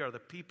says, we are the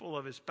people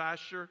of His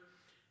pasture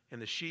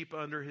and the sheep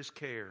under His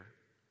care.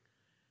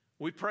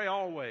 We pray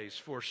always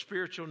for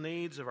spiritual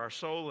needs of our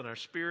soul and our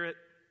spirit.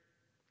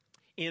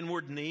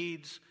 Inward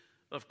needs,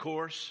 of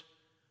course.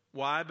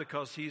 Why?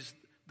 Because He's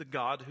the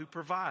God who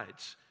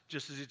provides.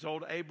 Just as He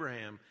told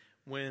Abraham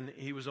when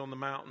he was on the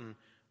mountain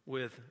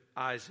with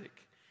Isaac.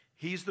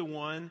 He's the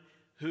one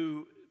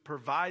who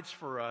provides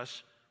for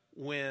us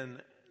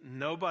when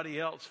nobody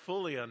else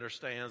fully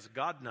understands.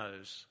 God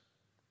knows.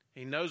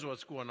 He knows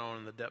what's going on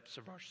in the depths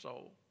of our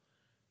soul.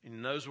 He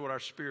knows what our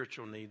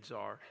spiritual needs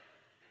are.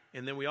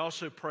 And then we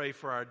also pray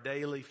for our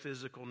daily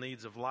physical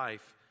needs of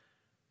life,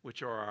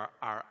 which are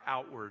our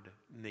outward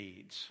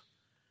needs.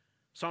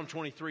 Psalm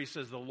 23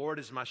 says, the Lord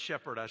is my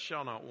shepherd, I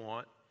shall not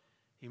want.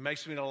 He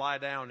makes me to lie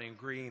down in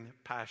green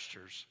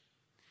pastures.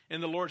 In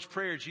the Lord's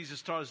Prayer,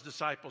 Jesus taught His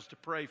disciples to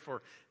pray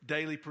for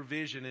daily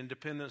provision and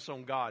dependence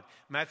on God.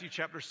 Matthew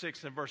chapter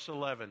 6 and verse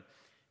 11.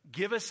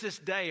 Give us this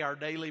day our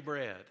daily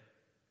bread.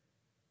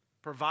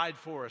 Provide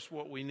for us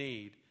what we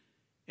need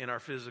in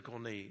our physical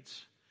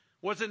needs.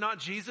 Was it not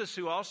Jesus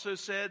who also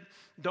said,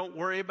 don't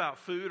worry about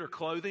food or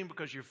clothing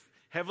because your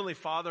Heavenly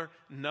Father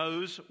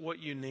knows what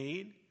you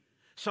need?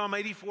 Psalm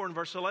 84 and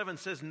verse 11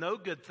 says, no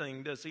good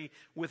thing does He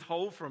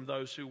withhold from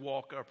those who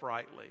walk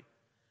uprightly.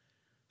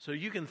 So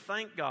you can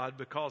thank God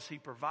because He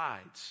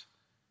provides.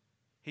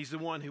 He's the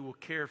one who will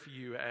care for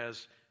you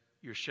as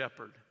your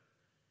shepherd.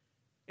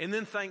 And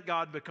then thank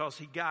God because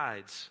He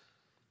guides.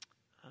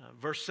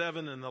 Verse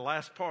 7 in the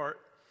last part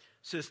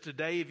says,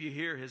 today if you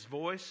hear His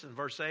voice. In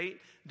verse 8,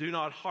 do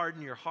not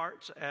harden your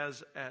hearts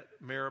as at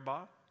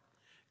Meribah.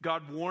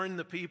 God warned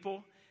the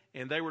people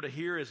and they were to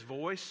hear His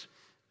voice.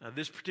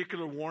 This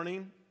particular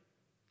warning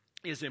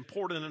is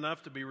important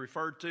enough to be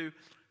referred to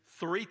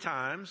 3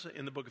 times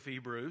in the book of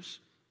Hebrews,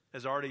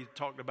 as already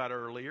talked about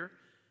earlier.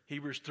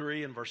 Hebrews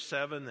 3 and verse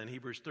 7, then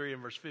Hebrews 3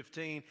 and verse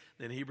 15,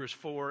 then Hebrews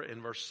 4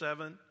 and verse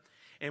 7.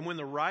 And when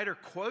the writer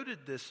quoted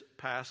this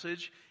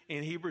passage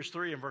in Hebrews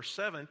 3 and verse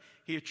 7,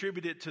 he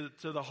attributed it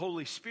to the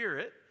Holy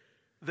Spirit.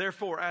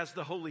 Therefore, as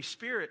the Holy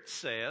Spirit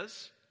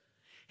says,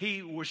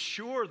 he was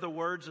sure the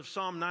words of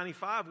Psalm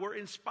 95 were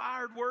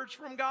inspired words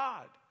from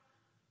God.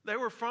 They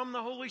were from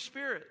the Holy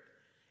Spirit.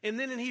 And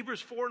then in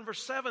Hebrews 4 and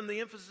verse 7, the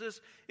emphasis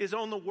is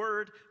on the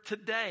word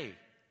today.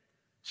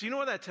 So you know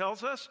what that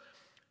tells us?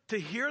 To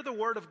hear the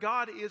word of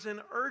God is an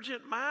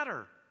urgent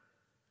matter.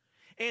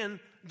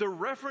 And the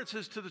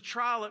references to the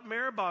trial at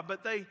Meribah,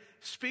 but they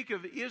speak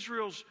of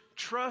Israel's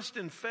trust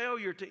and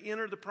failure to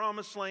enter the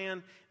promised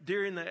land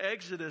during the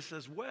Exodus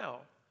as well.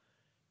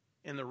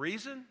 And the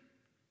reason?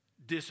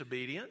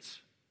 Disobedience.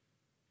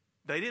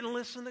 They didn't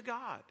listen to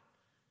God.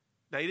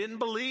 They didn't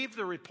believe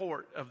the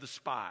report of the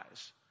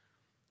spies.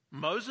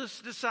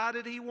 Moses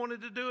decided he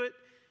wanted to do it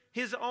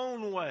his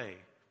own way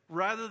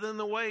rather than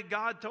the way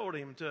God told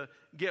him to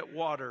get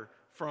water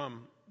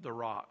from the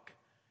rock.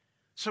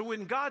 So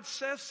when God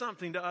says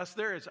something to us,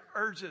 there is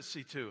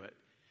urgency to it.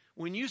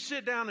 When you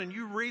sit down and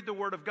you read the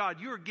Word of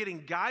God, you are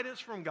getting guidance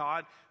from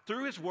God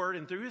through His Word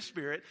and through His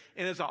Spirit.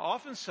 And as I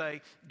often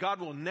say, God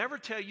will never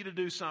tell you to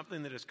do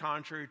something that is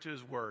contrary to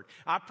His Word.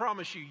 I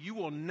promise you, you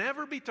will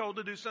never be told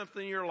to do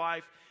something in your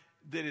life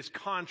that is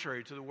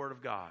contrary to the Word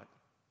of God.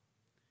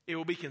 It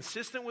will be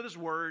consistent with His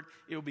Word,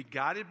 it will be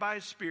guided by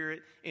His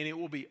Spirit, and it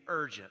will be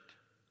urgent.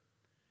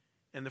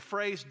 And the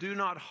phrase, do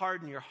not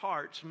harden your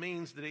hearts,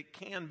 means that it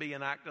can be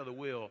an act of the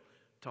will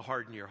to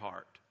harden your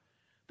heart.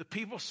 The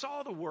people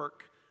saw the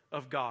work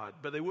of God,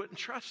 but they wouldn't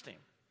trust Him.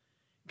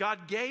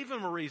 God gave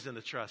them a reason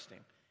to trust Him,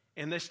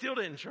 and they still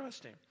didn't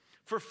trust Him.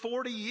 For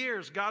 40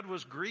 years, God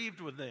was grieved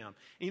with them.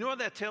 And you know what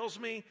that tells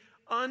me?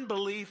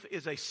 Unbelief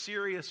is a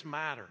serious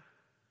matter.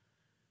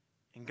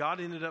 And God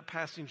ended up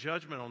passing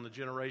judgment on the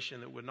generation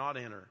that would not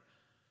enter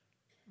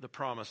the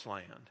promised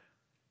land.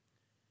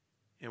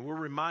 And we're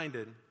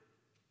reminded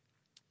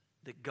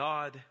that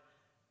God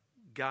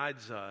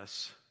guides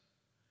us,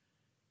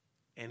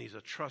 and He's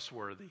a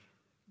trustworthy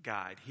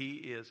guide. He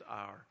is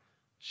our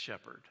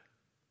shepherd.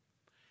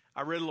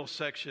 I read a little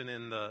section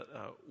in the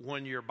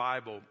one-year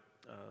Bible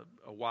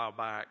a while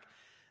back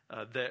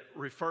that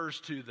refers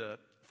to the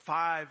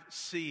 5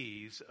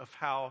 C's of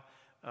how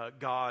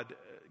God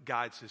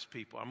guides His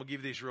people. I'm going to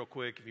give you these real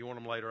quick. If you want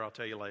them later, I'll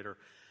tell you later.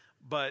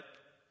 But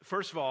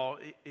first of all,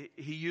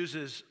 He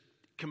uses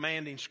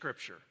commanding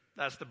Scripture.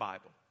 That's the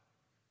Bible.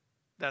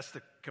 That's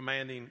the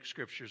commanding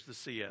Scriptures, the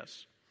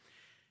CS.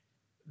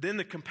 Then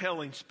the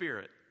compelling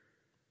Spirit.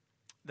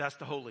 That's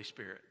the Holy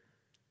Spirit.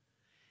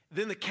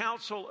 Then the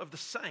counsel of the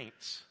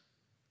saints.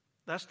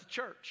 That's the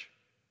church.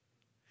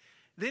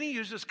 Then He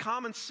uses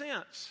common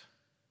sense.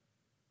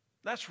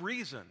 That's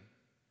reason.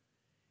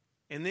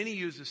 And then He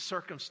uses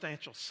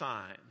circumstantial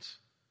signs.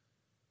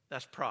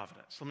 That's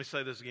providence. Let me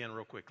say this again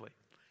real quickly.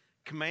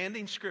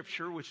 Commanding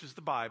Scripture, which is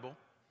the Bible.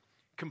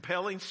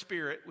 Compelling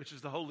Spirit, which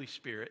is the Holy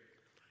Spirit.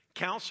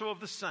 Counsel of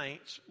the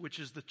saints, which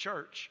is the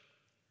church.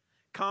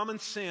 Common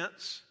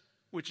sense,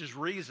 which is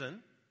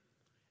reason.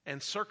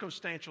 And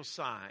circumstantial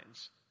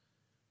signs,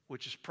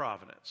 which is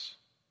providence.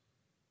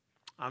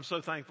 I'm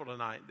so thankful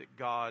tonight that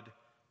God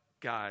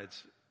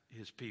guides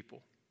His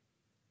people.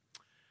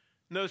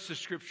 Notice the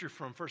scripture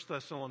from 1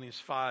 Thessalonians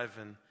 5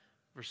 and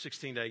verse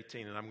 16 to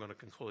 18, and I'm going to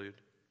conclude. It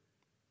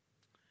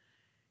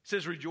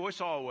says, rejoice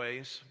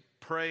always,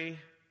 pray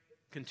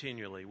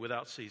continually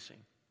without ceasing.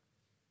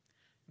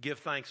 Give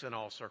thanks in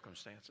all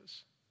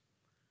circumstances,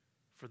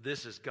 for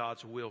this is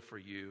God's will for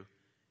you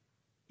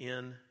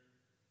in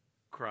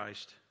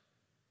Christ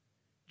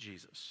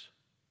Jesus.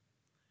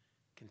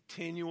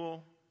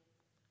 Continual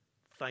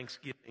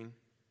thanksgiving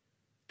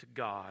to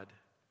God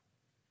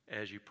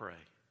as you pray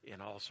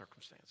in all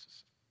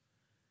circumstances.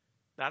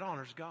 That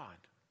honors God.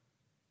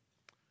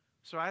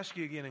 So I ask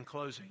you again in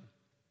closing,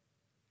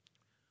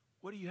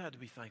 what do you have to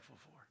be thankful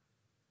for?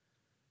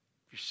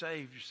 If you're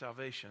saved, your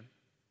salvation,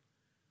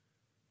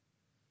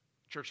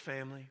 church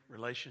family,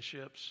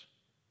 relationships,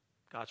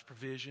 God's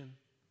provision,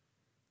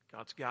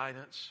 God's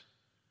guidance,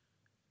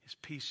 His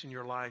peace in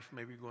your life.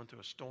 Maybe you're going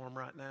through a storm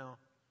right now.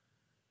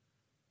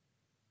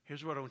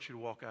 Here's what I want you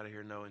to walk out of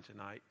here knowing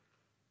tonight.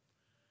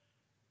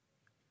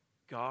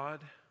 God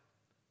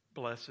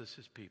blesses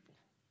His people,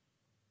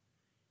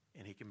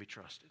 and He can be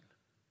trusted.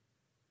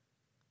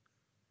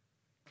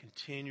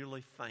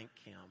 Continually thank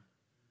Him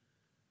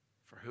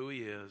for who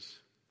He is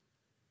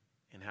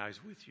and how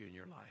He's with you in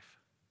your life.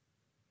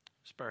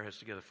 Let's bow our heads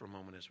together for a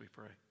moment as we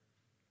pray.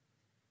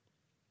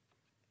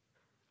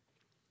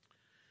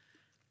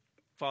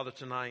 Father,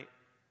 tonight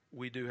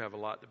we do have a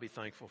lot to be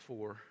thankful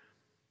for.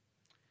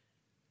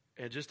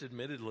 And just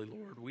admittedly,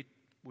 Lord,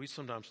 we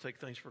sometimes take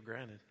things for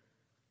granted.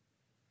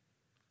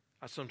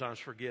 I sometimes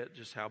forget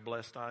just how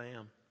blessed I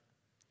am.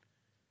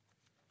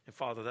 And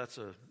Father, that's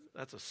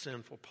a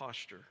sinful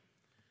posture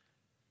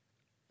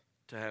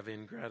to have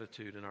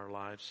ingratitude in our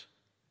lives.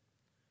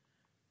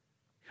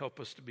 Help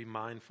us to be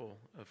mindful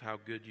of how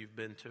good You've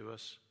been to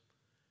us,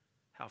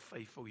 how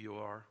faithful You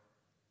are,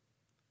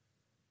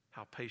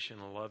 how patient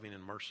and loving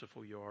and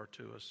merciful You are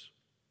to us.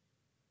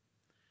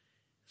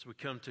 As we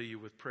come to You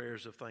with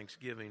prayers of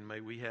thanksgiving, may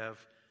we have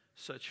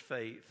such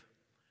faith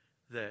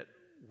that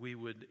we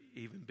would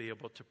even be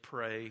able to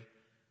pray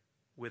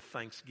with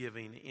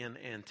thanksgiving in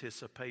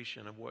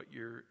anticipation of what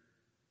You're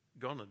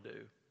going to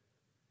do.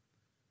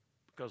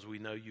 Because we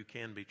know You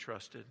can be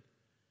trusted,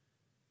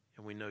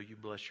 and we know You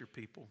bless Your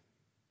people.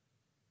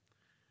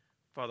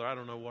 Father, I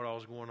don't know what all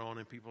is going on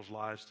in people's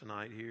lives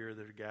tonight here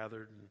that are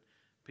gathered, and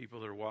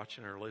people that are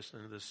watching or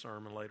listening to this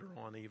sermon later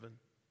on even.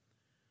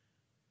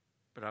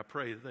 But I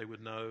pray that they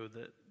would know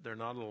that they're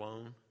not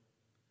alone,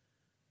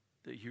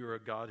 that You're a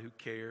God who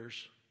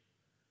cares,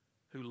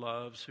 who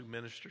loves, who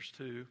ministers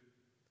to,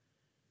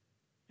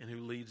 and who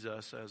leads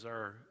us as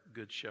our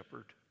good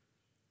shepherd.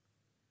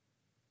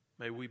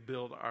 May we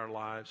build our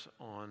lives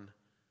on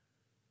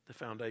the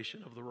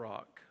foundation of the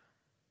rock,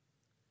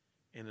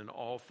 and in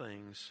all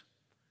things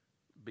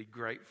be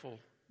grateful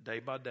day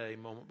by day,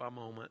 moment by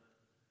moment.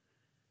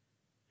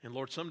 And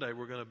Lord, someday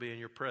we're going to be in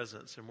your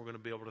presence, and we're going to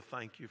be able to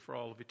thank you for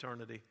all of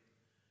eternity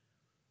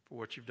for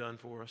what you've done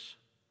for us.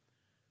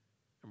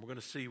 And we're going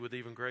to see with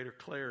even greater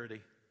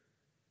clarity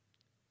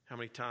how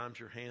many times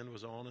your hand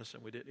was on us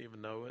and we didn't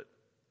even know it,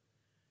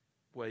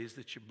 ways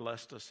that you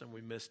blessed us and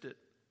we missed it,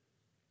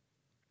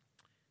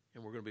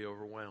 and we're going to be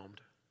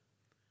overwhelmed.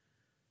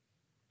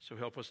 So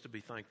help us to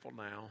be thankful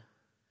now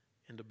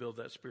and to build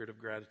that spirit of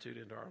gratitude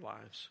into our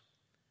lives.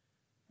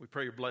 We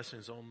pray your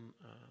blessings on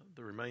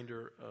the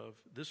remainder of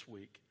this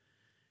week.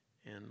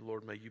 And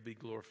Lord, may you be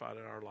glorified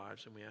in our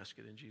lives, and we ask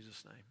it in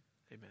Jesus' name.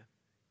 Amen.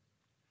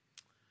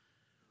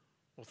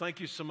 Well,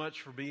 thank you so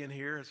much for being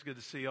here. It's good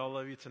to see all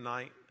of you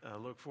tonight. I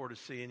look forward to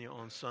seeing you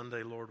on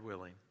Sunday, Lord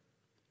willing.